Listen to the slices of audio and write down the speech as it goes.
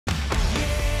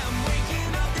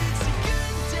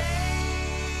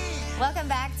Welcome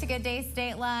back to Good Day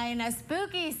State Line.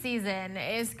 Spooky season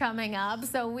is coming up,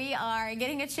 so we are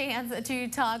getting a chance to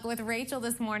talk with Rachel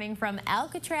this morning from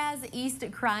Alcatraz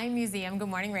Crime Museum. Good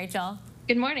morning, Rachel.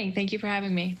 Good morning. Thank you for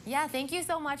having me. Yeah, thank you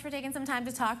so much for taking some time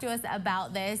to talk to us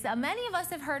about this. Many of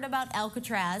us have heard about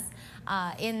Alcatraz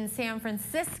in San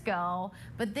Francisco,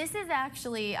 but this is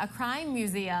actually a crime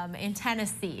museum in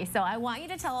Tennessee. So I want you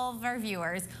to tell all of our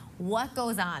viewers what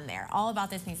goes on there, all about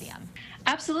this museum.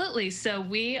 Absolutely. So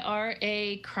we are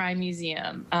a crime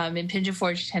museum in Pigeon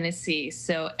Forge, Tennessee.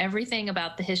 So everything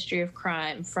about the history of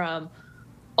crime, from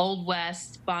Old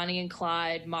West, Bonnie and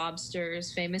Clyde,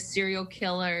 mobsters, famous serial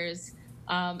killers,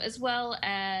 as well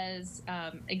as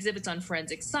exhibits on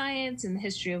forensic science and the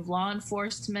history of law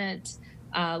enforcement,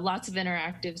 lots of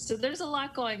interactives. So there's a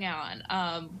lot going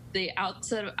on. The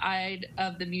outside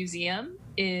of the museum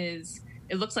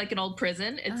it looks like an old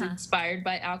prison. It's inspired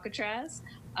by Alcatraz,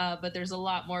 but there's a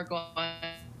lot more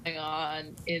going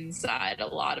on inside, a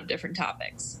lot of different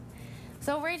topics.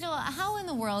 So Rachel, how in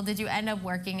the world did you end up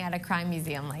working at a crime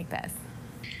museum like this?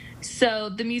 So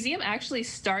the museum actually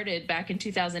started back in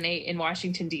 2008 in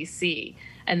Washington, D.C.,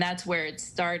 and that's where it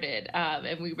started.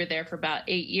 And we were there for about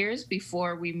 8 years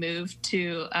before we moved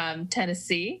to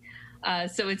Tennessee.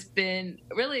 So it's been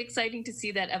really exciting to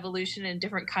see that evolution in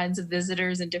different kinds of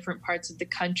visitors in different parts of the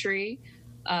country.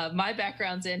 My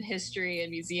background's in history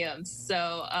and museums,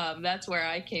 so that's where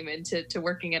I came into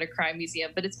working at a crime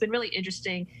museum. But it's been really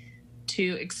interesting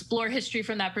to explore history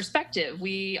from that perspective.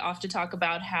 We often talk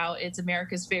about how it's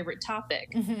America's favorite topic.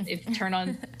 If you turn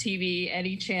on TV,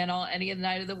 any channel, any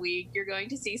night of the week, you're going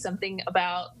to see something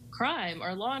about crime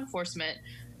or law enforcement.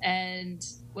 And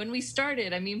when we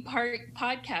started, I mean,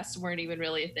 podcasts weren't even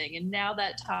really a thing. And now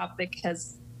that topic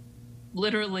has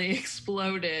literally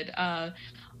exploded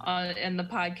in the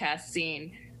podcast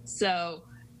scene. So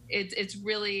it's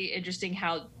really interesting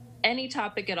how any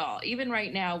topic at all, even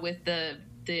right now with the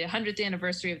 100th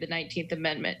anniversary of the 19th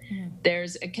Amendment,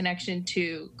 there's a connection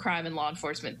to crime and law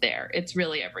enforcement there. It's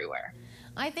really everywhere.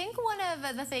 I think one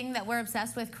of the things that we're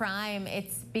obsessed with crime,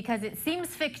 it's because it seems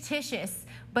fictitious,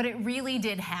 but it really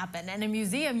did happen. And in a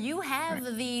museum, you have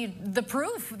the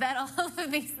proof that all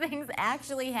of these things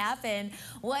actually happen.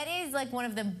 What is like one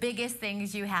of the biggest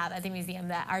things you have at the museum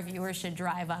that our viewers should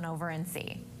drive on over and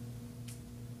see?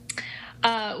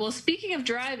 Well, speaking of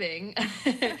driving,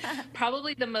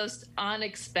 probably the most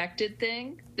unexpected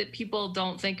thing that people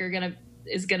don't think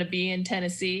is gonna be in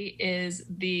Tennessee is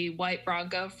the white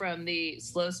Bronco from the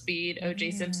slow speed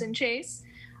O.J. Simpson chase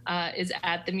is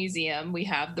at the museum. We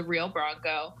have the real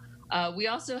Bronco. We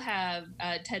also have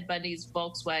Ted Bundy's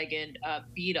Volkswagen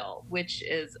Beetle, which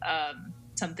is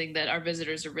something that our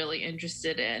visitors are really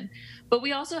interested in. But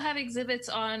we also have exhibits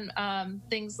on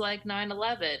things like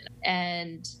 9/11,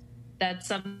 and that's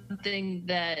something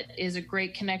that is a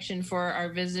great connection for our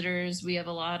visitors. We have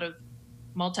a lot of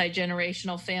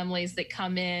multi-generational families that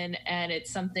come in, and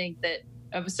it's something that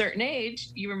of a certain age,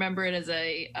 you remember it as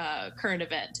a current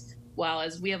event. While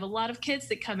as we have a lot of kids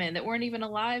that come in that weren't even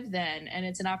alive then, and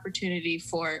it's an opportunity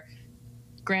for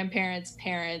grandparents,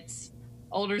 parents,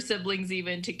 older siblings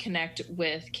even to connect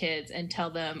with kids and tell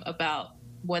them about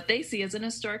what they see as an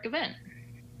historic event.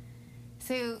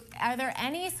 So are there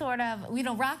any sort of,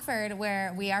 Rockford,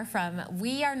 where we are from,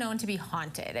 we are known to be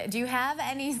haunted. Do you have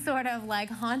any sort of like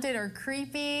haunted or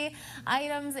creepy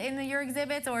items in your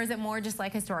exhibits, or is it more just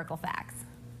like historical facts?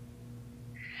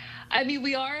 I mean,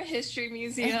 we are a history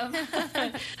museum.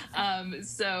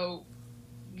 So,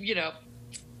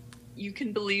 you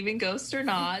can believe in ghosts or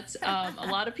not. A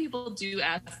lot of people do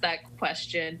ask that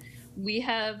question. We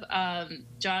have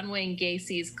John Wayne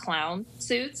Gacy's clown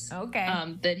suits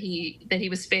that he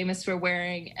was famous for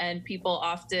wearing, and people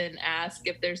often ask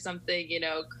if there's something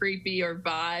creepy or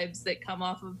vibes that come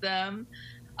off of them.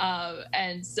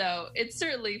 And so it's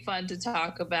certainly fun to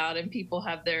talk about, and people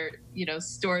have their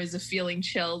stories of feeling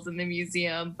chills in the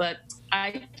museum, but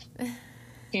I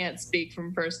can't speak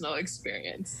from personal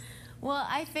experience. Well,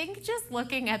 I think just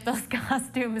looking at those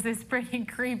costumes is pretty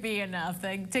creepy enough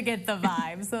to get the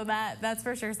vibe. So that's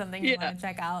for sure something you want to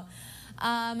check out.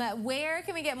 Where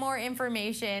can we get more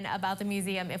information about the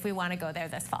museum if we want to go there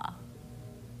this fall?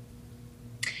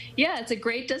 Yeah, it's a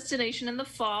great destination in the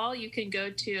fall. You can go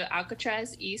to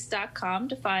alcatrazeast.com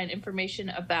to find information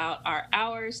about our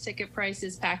hours, ticket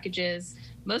prices, packages.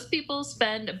 Most people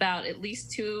spend about at least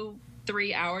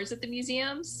 2-3 hours at the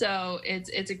museum, so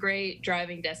it's a great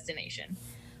driving destination.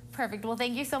 Perfect. Well,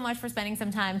 thank you so much for spending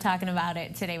some time talking about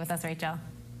it today with us, Rachel.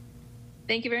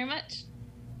 Thank you very much.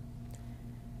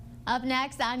 Up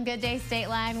next on Good Day State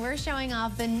Line, we're showing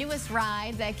off the newest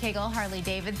rides at Kegel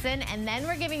Harley-Davidson, and then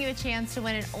we're giving you a chance to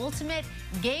win an ultimate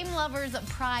Game Lovers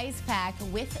prize pack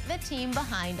with the team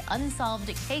behind Unsolved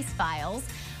Case Files.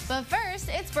 But first,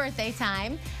 it's birthday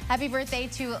time. Happy birthday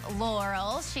to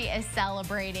Laurel. She is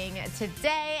celebrating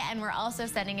today, and we're also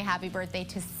sending a happy birthday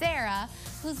to Sarah,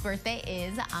 whose birthday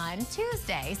is on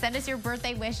Tuesday. Send us your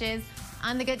birthday wishes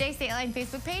on the Good Day State Line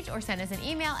Facebook page or send us an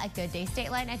email at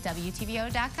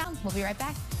gooddaystateline@wtvo.com. We'll be right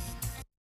back.